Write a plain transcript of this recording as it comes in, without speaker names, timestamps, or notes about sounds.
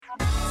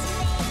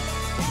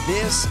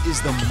This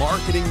is the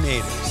Marketing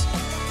Natives,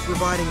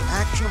 providing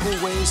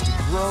actionable ways to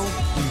grow,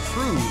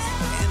 improve,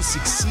 and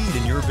succeed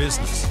in your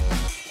business.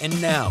 And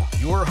now,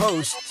 your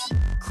hosts,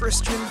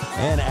 Christian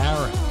and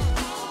Aaron.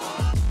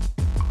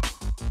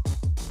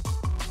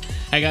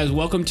 Hi guys,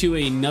 welcome to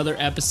another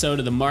episode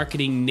of the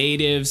Marketing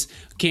Natives.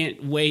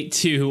 Can't wait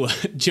to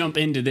jump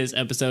into this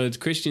episode.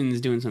 Christian's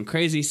doing some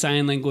crazy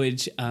sign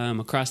language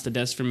across the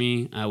desk for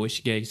me. I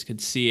wish you guys could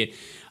see it.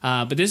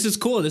 But this is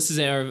cool. This is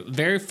our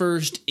very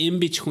first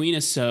in-between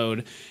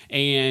episode,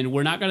 and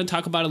we're not going to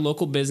talk about a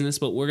local business,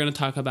 but we're going to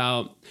talk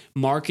about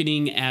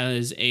marketing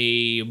as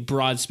a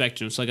broad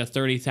spectrum. It's like a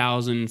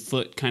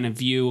 30,000-foot kind of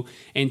view.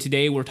 And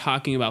today we're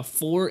talking about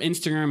 4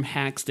 Instagram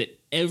hacks that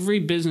every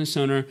business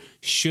owner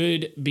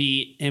should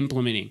be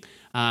implementing.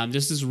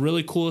 This is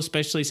really cool,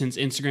 especially since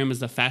Instagram is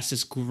the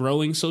fastest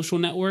growing social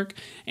network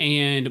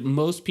and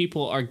most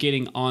people are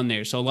getting on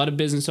there. So a lot of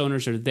business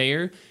owners are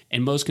there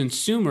and most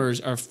consumers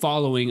are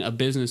following a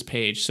business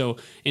page. So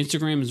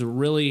Instagram is a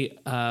really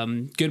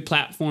good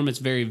platform. It's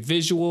very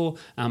visual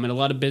and a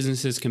lot of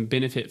businesses can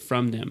benefit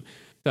from them.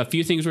 So a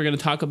few things we're going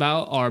to talk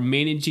about are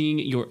managing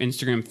your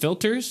Instagram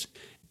filters,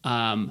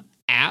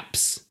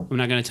 apps. I'm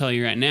not going to tell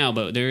you right now,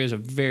 but there is a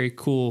very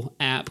cool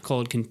app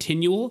called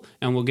Continual,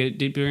 and we'll get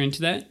deeper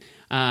into that.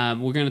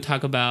 We're going to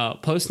talk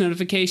about post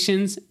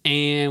notifications,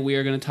 and we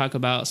are going to talk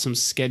about some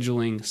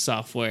scheduling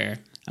software.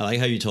 I like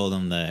how you told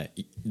them that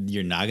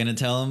you're not going to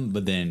tell them,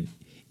 but then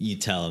you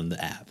tell them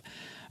the app.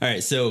 All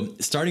right, so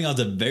starting off,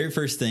 the very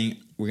first thing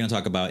we're going to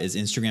talk about is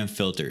Instagram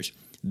filters.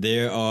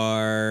 There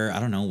are,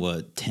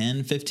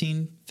 10,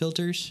 15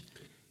 filters?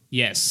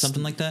 Yes.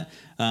 Something like that.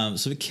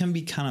 So it can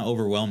be kind of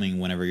overwhelming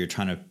whenever you're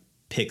trying to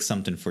pick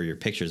something for your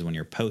pictures when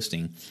you're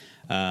posting.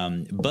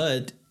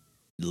 But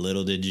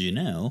little did you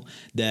know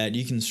that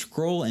you can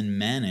scroll and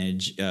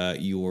manage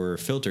your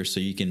filters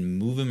so you can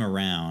move them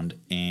around.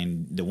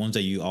 And the ones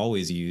that you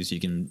always use, you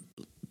can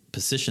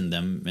position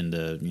them in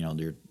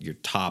the, your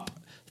top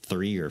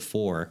 3 or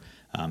 4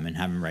 and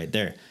have them right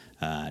there.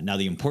 Now,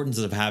 the importance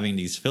of having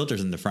these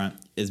filters in the front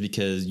is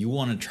because you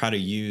want to try to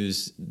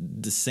use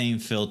the same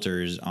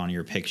filters on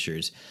your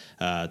pictures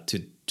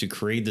to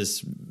create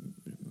this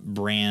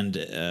brand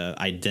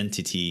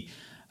identity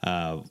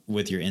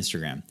with your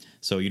Instagram.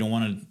 So you don't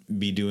want to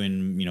be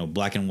doing,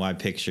 black and white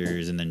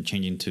pictures and then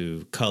changing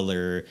to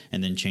color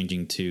and then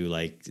changing to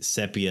like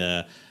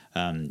sepia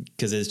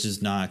because it's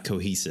just not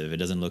cohesive. It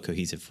doesn't look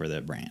cohesive for the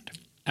brand.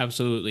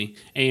 Absolutely.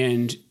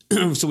 And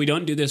so we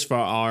don't do this for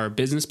our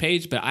business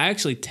page, but I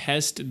actually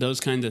test those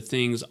kinds of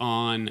things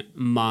on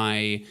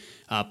my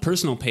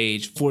personal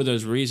page for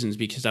those reasons,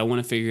 because I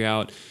want to figure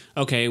out,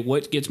 okay,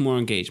 what gets more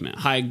engagement?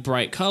 High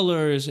bright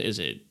colors? Is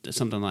it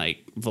something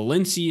like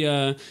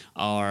Valencia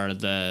or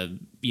the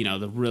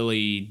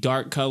really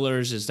dark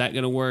colors? Is that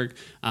going to work?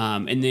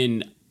 And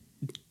then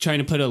trying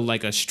to put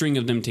a string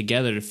of them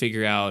together to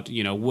figure out,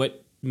 what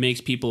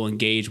makes people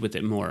engage with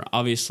it more.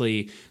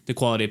 Obviously, the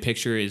quality of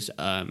picture is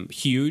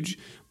huge,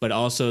 but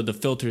also the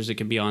filters that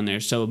can be on there.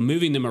 So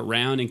moving them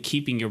around and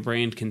keeping your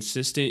brand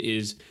consistent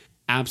is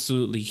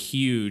absolutely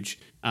huge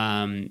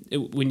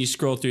when you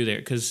scroll through there.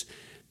 Because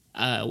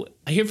I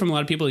hear from a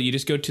lot of people that you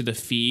just go to the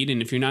feed,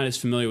 and if you're not as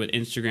familiar with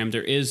Instagram,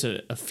 there is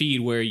a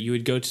feed where you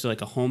would go to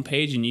like a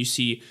homepage and you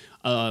see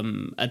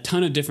a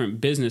ton of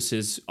different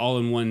businesses all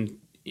in one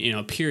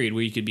period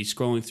where you could be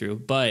scrolling through.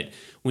 But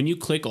when you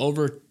click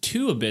over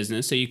to a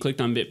business, say you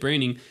clicked on Bit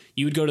Branding,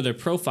 you would go to their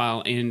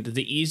profile, and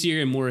the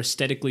easier and more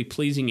aesthetically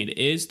pleasing it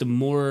is, the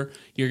more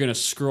you're going to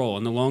scroll.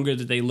 And the longer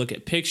that they look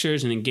at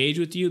pictures and engage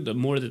with you, the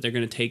more that they're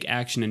going to take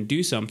action and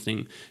do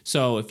something.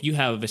 So if you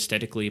have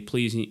aesthetically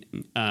pleasing,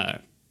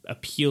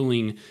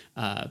 appealing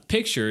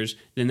pictures,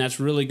 then that's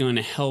really going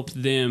to help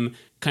them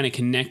kind of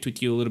connect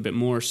with you a little bit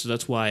more. So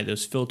that's why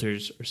those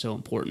filters are so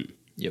important.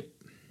 Yep.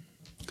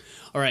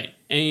 All right,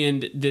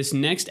 and this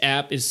next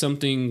app is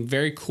something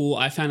very cool.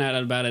 I found out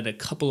about it a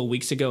couple of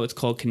weeks ago. It's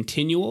called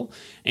Continual,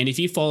 and if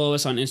you follow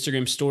us on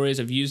Instagram stories,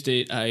 I've used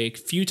it a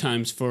few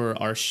times for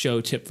our show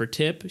Tip for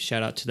Tip.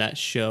 Shout out to that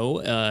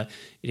show.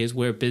 It is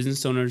where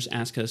business owners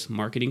ask us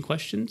marketing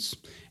questions,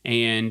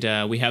 and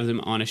we have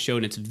them on a show,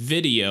 and it's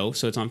video,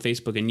 so it's on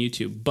Facebook and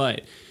YouTube,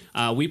 but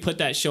we put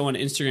that show on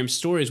Instagram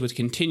stories with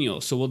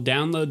Continual. So we'll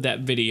download that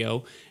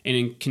video, and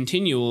in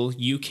Continual,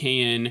 you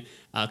can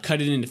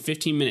cut it into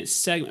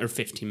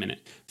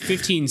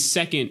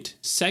 15-second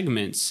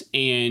segments,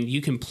 and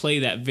you can play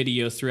that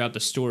video throughout the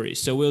story.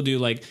 So we'll do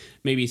like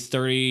maybe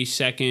 30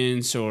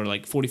 seconds or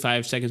like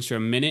 45 seconds or a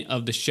minute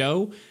of the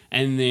show,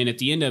 and then at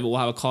the end of it, we'll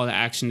have a call to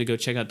action to go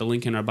check out the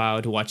link in our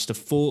bio to watch the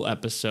full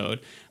episode.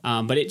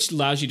 But it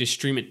allows you to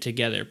stream it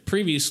together.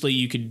 Previously,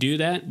 you could do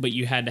that, but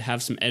you had to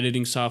have some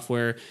editing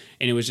software,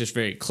 and it was just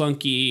very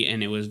clunky,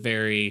 and it was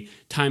very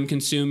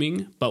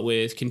time-consuming. But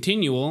with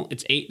Continual,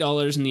 it's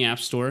 $8 in the App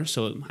Store,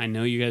 so I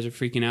know you guys are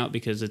freaking out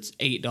because it's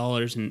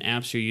 $8, and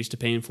apps you're used to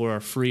paying for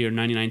are free or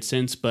 99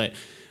 cents, but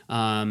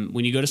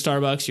when you go to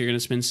Starbucks, you're going to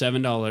spend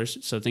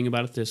 $7. So think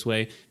about it this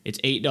way. It's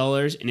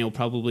 $8, and it'll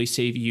probably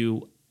save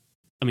you,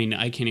 I mean,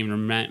 I can't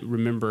even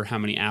remember how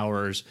many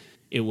hours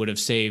it would have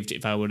saved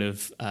if I would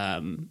have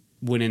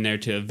went in there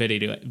to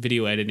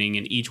video editing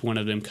and each one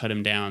of them cut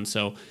them down.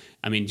 So,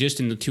 I mean, just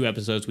in the 2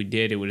 episodes we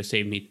did, it would have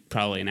saved me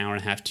probably an hour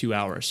and a half, 2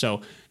 hours.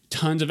 So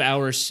tons of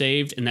hours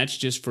saved, and that's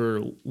just for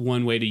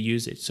one way to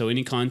use it. So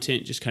any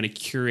content, just kind of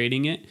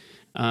curating it.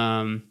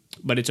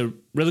 But it's a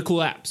really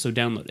cool app, so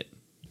download it.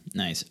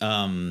 Nice.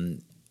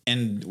 And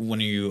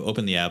when you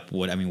open the app,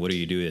 what do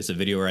you do? It's a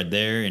video right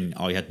there, and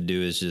all you have to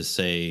do is just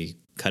say,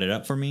 cut it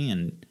up for me,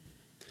 and...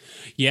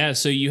 Yeah,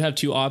 so you have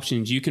 2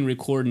 options. You can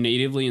record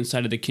natively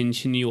inside of the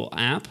Continual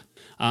app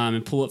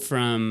and pull it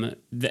from,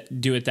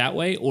 do it that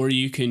way, or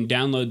you can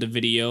download the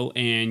video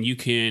and you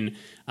can,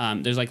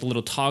 there's like a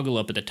little toggle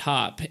up at the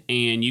top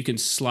and you can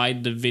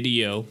slide the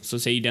video. So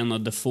say you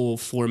download the full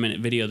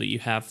 4-minute video that you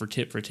have for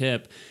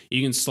tip,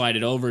 you can slide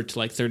it over to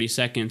like 30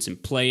 seconds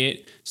and play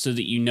it so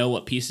that you know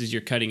what pieces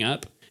you're cutting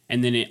up.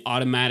 And then it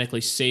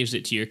automatically saves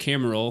it to your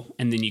camera roll,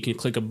 and then you can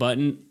click a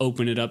button,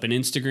 open it up in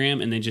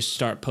Instagram, and then just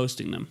start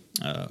posting them.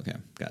 Oh, okay.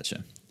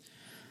 Gotcha.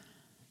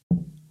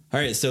 All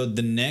right, so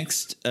the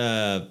next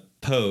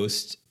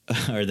post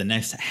or the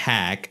next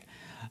hack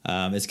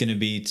is going to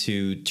be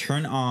to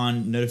turn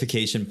on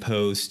notification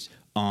posts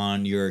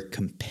on your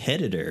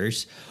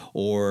competitors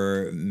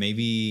or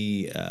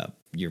maybe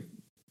your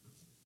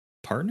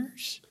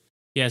partners.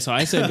 Yeah, so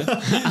I said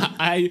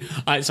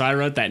I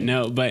wrote that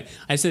note, but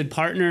I said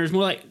partners,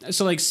 more like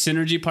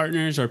synergy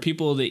partners or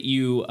people that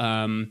you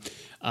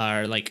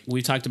are like,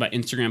 we talked about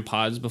Instagram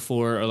pods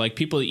before, or like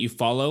people that you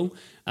follow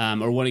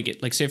or want to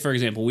get, like, say for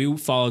example, we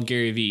follow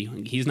Gary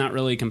Vee. He's not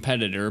really a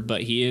competitor,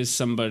 but he is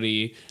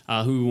somebody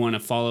who we want to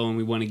follow and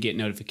we want to get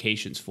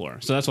notifications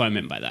for. So that's what I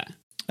meant by that.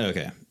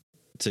 Okay.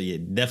 So yeah,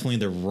 definitely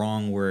the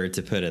wrong word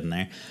to put in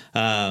there.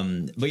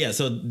 But yeah,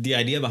 so the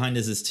idea behind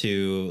this is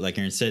to, like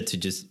Aaron said, to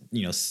just,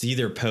 see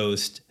their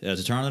post,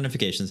 to turn on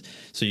notifications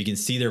so you can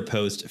see their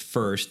post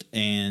first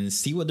and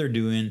see what they're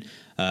doing.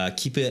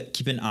 Keep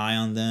an eye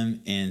on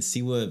them and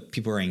see what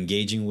people are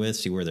engaging with,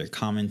 see where they're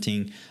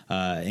commenting,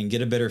 and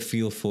get a better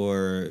feel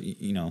for,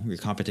 your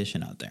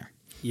competition out there.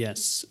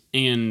 Yes.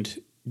 And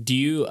do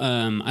you,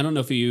 I don't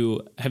know if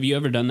have you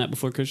ever done that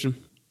before, Christian?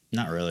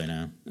 Not really,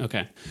 no.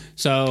 Okay.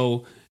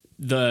 So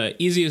the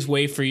easiest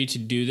way for you to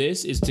do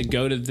this is to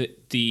go to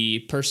the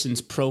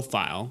person's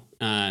profile.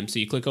 So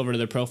you click over to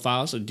their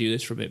profile. So do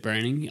this for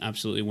BitBranding. You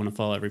absolutely want to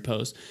follow every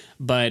post.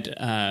 But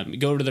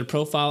go over to their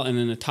profile, and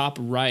then the top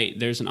right,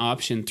 there's an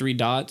option, 3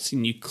 dots,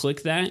 and you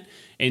click that,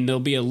 and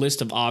there'll be a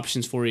list of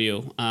options for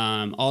you.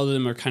 All of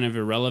them are kind of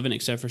irrelevant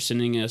except for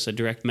sending us a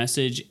direct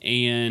message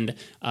and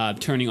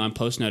turning on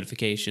post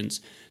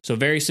notifications. So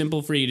very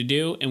simple for you to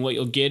do, and what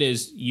you'll get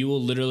is you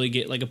will literally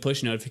get like a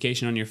push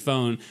notification on your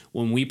phone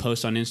when we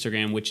post on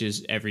Instagram, which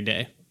is every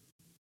day.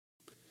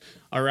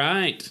 All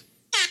right.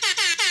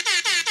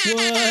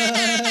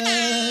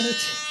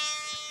 What?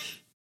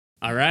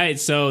 All right,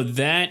 so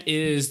that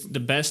is the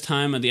best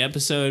time of the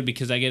episode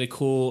because I get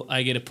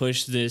to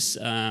push this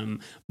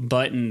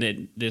button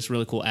that this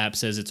really cool app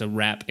says it's a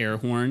rap air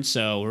horn.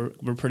 So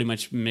we're pretty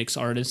much mix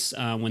artists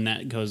when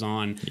that goes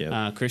on.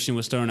 Yep. Christian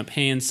was throwing up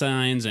hand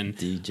signs and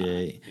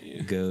DJ,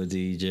 go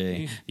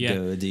DJ, yeah.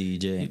 Go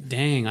DJ.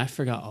 Dang, I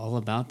forgot all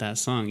about that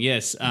song.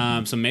 Yes,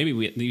 so maybe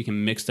we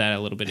can mix that a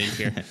little bit in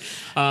here.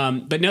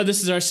 But no,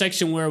 this is our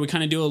section where we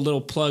kind of do a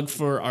little plug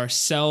for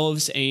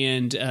ourselves,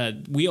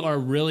 and we are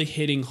really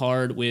hitting hard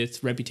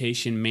with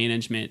reputation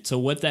management. So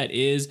what that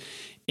is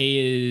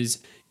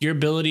your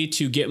ability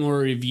to get more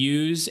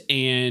reviews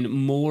and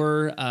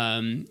more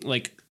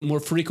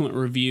frequent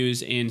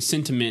reviews and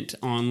sentiment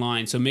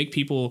online. So make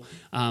people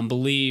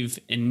believe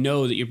and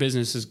know that your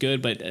business is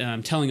good, but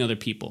telling other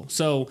people.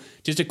 So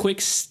just a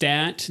quick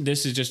stat.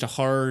 This is just a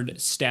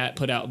hard stat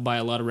put out by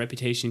a lot of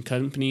reputation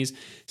companies.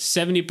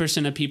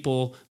 70% of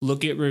people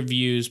look at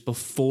reviews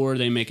before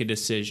they make a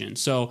decision.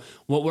 So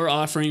what we're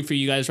offering for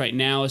you guys right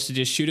now is to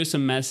just shoot us a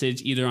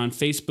message either on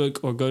Facebook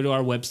or go to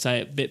our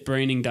website,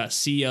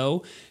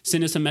 bitbranding.co.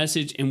 Send us a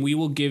message and we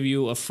will give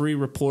you a free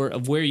report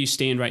of where you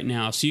stand right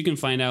now. So you can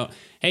find out,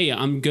 hey,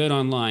 I'm good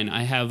online.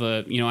 I have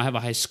a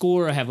high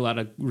score. I have a lot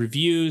of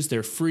reviews.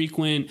 They're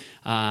frequent.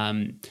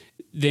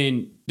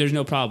 Then there's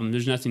no problem.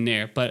 There's nothing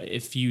there. But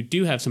if you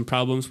do have some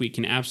problems, we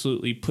can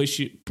absolutely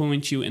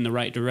point you in the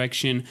right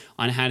direction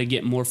on how to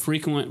get more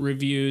frequent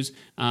reviews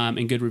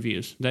and good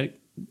reviews. That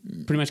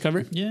pretty much cover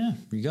it? Yeah,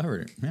 you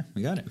covered it. Yeah,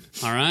 we got it.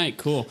 All right,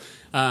 cool.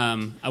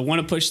 I want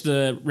to push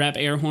the rap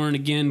air horn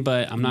again,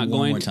 but I'm not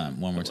going.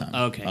 One more time.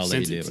 Okay. I'll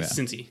let you do it.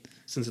 Since he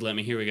let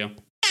me, here we go.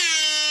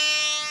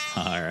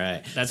 All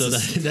right. That's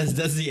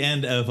the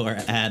end of our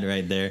ad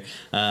right there.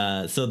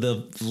 So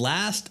the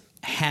last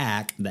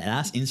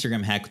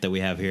Instagram hack that we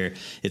have here,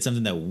 it's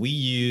something that we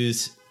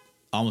use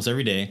almost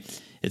every day.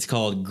 It's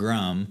called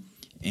Grum,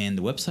 and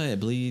the website, I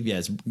believe,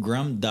 it's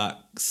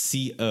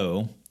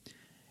grum.co.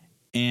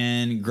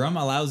 And Grum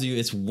allows you,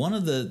 it's one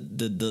of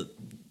the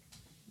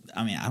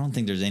I don't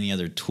think there's any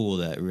other tool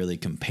that really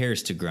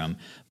compares to Grum,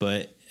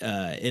 but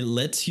it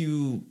lets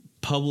you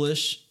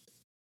publish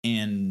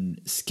and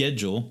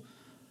schedule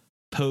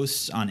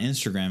posts on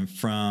Instagram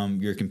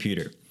from your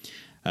computer.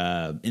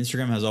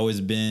 Instagram has always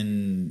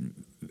been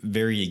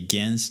very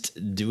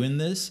against doing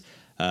this,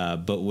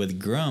 but with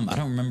Grum, I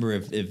don't remember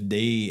if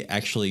they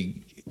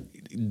actually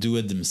do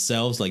it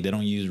themselves, like they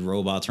don't use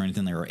robots or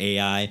anything, or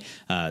AI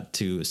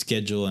to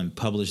schedule and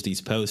publish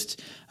these posts.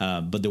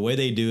 But the way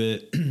they do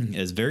it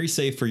is very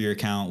safe for your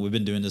account. We've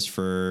been doing this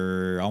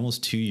for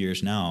almost 2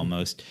 years now,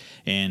 almost,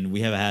 and we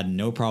have had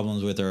no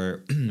problems with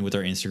our with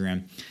our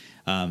Instagram.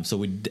 So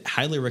we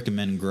highly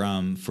recommend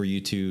Grum for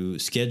you to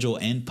schedule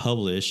and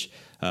publish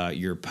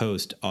your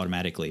post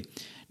automatically.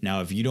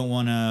 Now, if you don't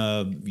want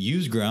to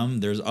use Grum,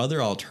 there's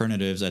other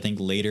alternatives. I think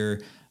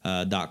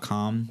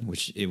Later.com,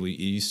 which it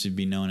used to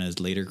be known as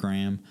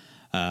Latergram.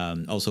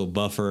 Also,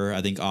 Buffer,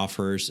 I think,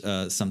 offers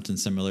something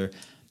similar.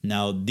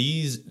 Now,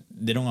 they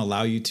don't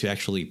allow you to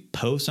actually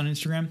post on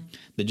Instagram.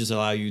 They just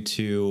allow you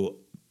to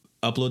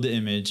upload the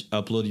image,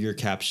 upload your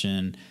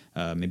caption,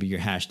 maybe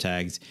your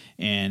hashtags,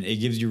 and it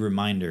gives you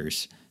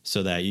reminders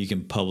so that you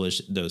can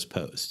publish those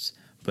posts.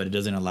 But it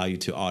doesn't allow you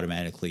to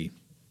automatically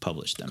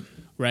publish them.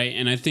 Right,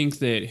 and I think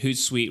that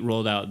Hootsuite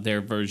rolled out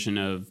their version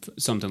of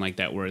something like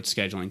that where it's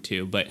scheduling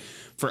too. But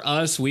for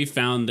us, we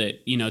found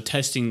that,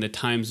 testing the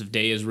times of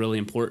day is really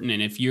important.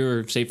 And if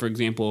you're, say, for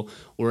example,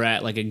 we're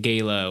at like a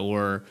gala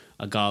or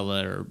a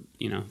gala or,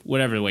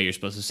 whatever the way you're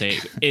supposed to say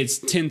it, it's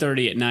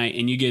 10:30 at night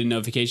and you get a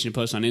notification to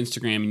post on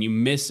Instagram and you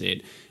miss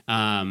it,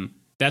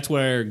 that's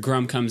where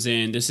Grum comes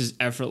in. This is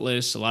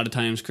effortless. A lot of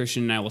times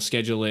Christian and I will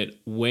schedule it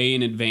way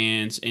in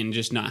advance and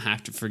just not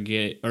have to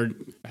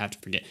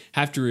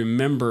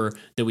remember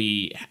that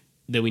we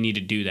need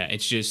to do that.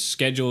 It's just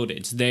scheduled.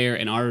 It's there.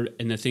 And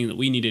the thing that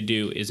we need to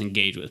do is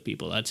engage with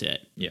people. That's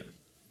it. Yeah.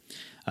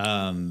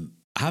 I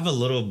have a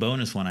little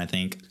bonus one, I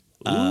think.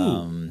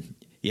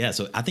 Yeah.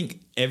 So I think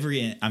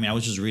I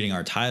was just reading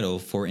our title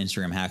for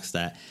Instagram hacks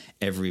that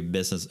every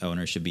business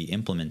owner should be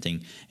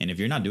implementing. And if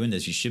you're not doing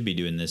this, you should be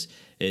doing this.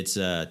 It's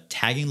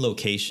tagging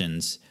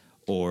locations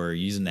or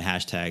using the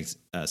hashtags,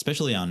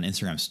 especially on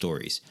Instagram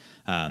stories.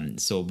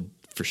 So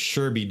for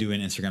sure be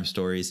doing Instagram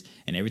stories.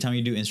 And every time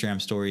you do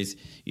Instagram stories,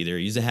 either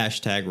use a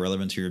hashtag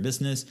relevant to your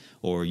business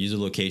or use a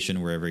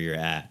location wherever you're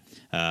at.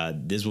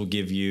 This will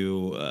give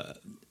you a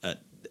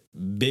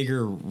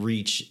bigger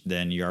reach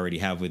than you already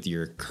have with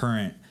your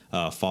current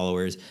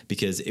followers,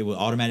 because it will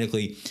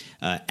automatically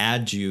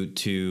add you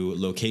to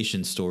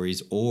location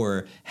stories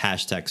or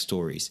hashtag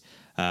stories.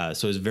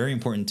 So it's very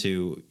important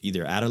to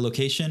either add a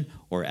location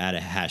or add a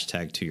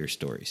hashtag to your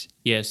stories.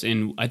 Yes,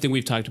 and I think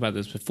we've talked about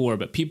this before,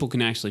 but people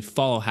can actually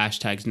follow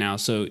hashtags now,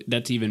 so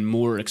that's even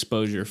more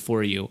exposure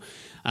for you.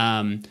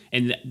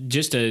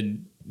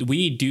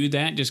 We do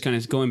that, just kind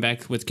of going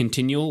back with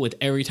Continual, with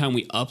every time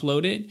we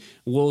upload it,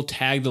 we'll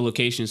tag the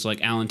locations like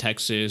Allen,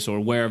 Texas, or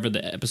wherever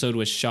the episode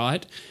was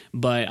shot.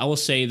 But I will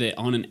say that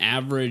on an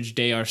average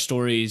day, our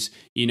stories,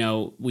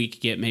 we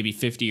could get maybe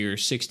 50 or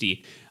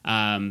 60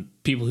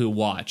 people who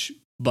watch.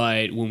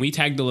 But when we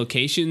tag the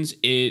locations,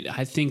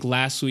 I think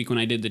last week when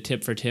I did the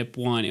tip for tip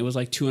one, it was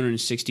like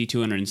 260,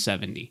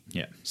 270.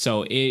 Yeah.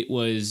 So it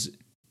was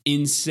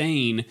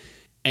insane.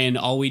 And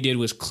all we did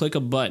was click a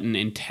button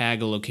and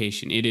tag a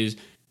location. It is,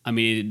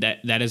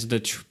 that is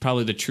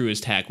probably the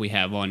truest hack we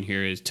have on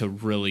here, is to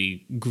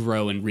really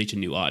grow and reach a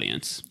new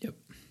audience. Yep.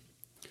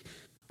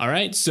 All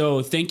right,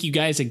 so thank you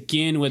guys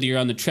again, whether you're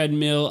on the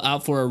treadmill,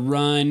 out for a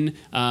run,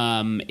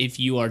 if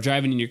you are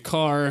driving in your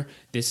car,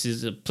 this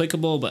is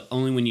applicable, but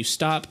only when you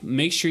stop.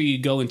 Make sure you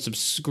go and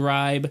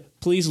subscribe.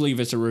 Please leave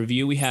us a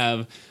review. We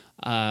have,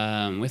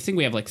 I think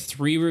we have like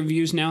 3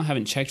 reviews now.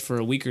 Haven't checked for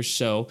a week or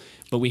so,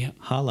 but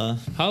holla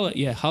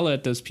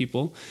at those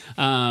people.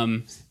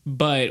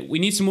 But we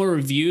need some more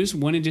reviews.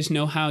 Want to just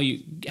know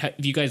if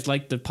you guys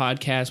like the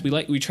podcast.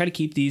 We try to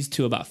keep these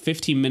to about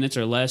 15 minutes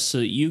or less, so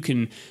that you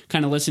can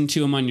kind of listen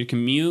to them on your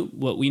commute.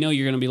 What we know,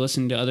 you're going to be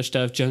listening to other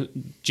stuff,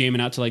 jamming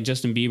out to like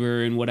Justin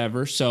Bieber and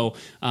whatever. So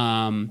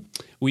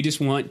we just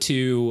want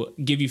to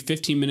give you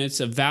 15 minutes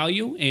of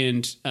value,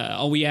 and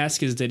all we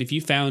ask is that if you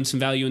found some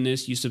value in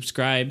this, you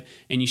subscribe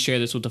and you share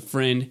this with a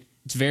friend.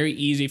 It's very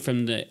easy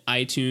from the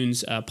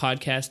iTunes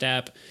podcast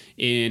app,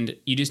 and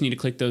you just need to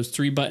click those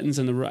 3 buttons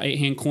in the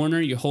right-hand corner.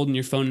 You're holding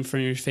your phone in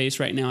front of your face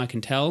right now, I can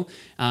tell.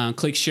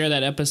 Click share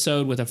that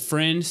episode with a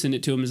friend, send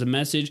it to them as a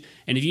message,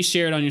 and if you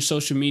share it on your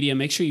social media,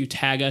 make sure you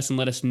tag us and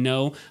let us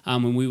know,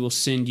 and we will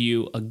send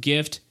you a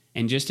gift.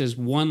 And just as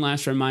one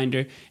last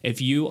reminder,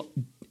 if you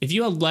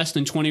have less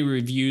than 20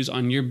 reviews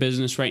on your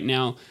business right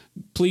now,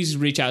 please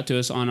reach out to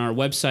us on our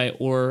website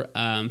or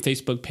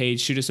Facebook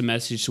page. Shoot us a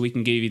message so we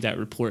can give you that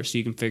report so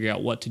you can figure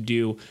out what to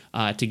do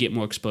to get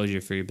more exposure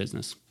for your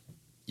business.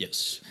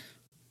 Yes.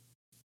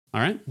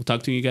 All right. We'll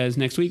talk to you guys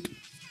next week.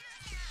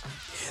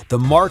 The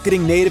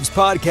Marketing Natives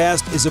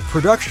Podcast is a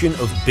production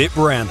of Bit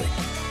Branding.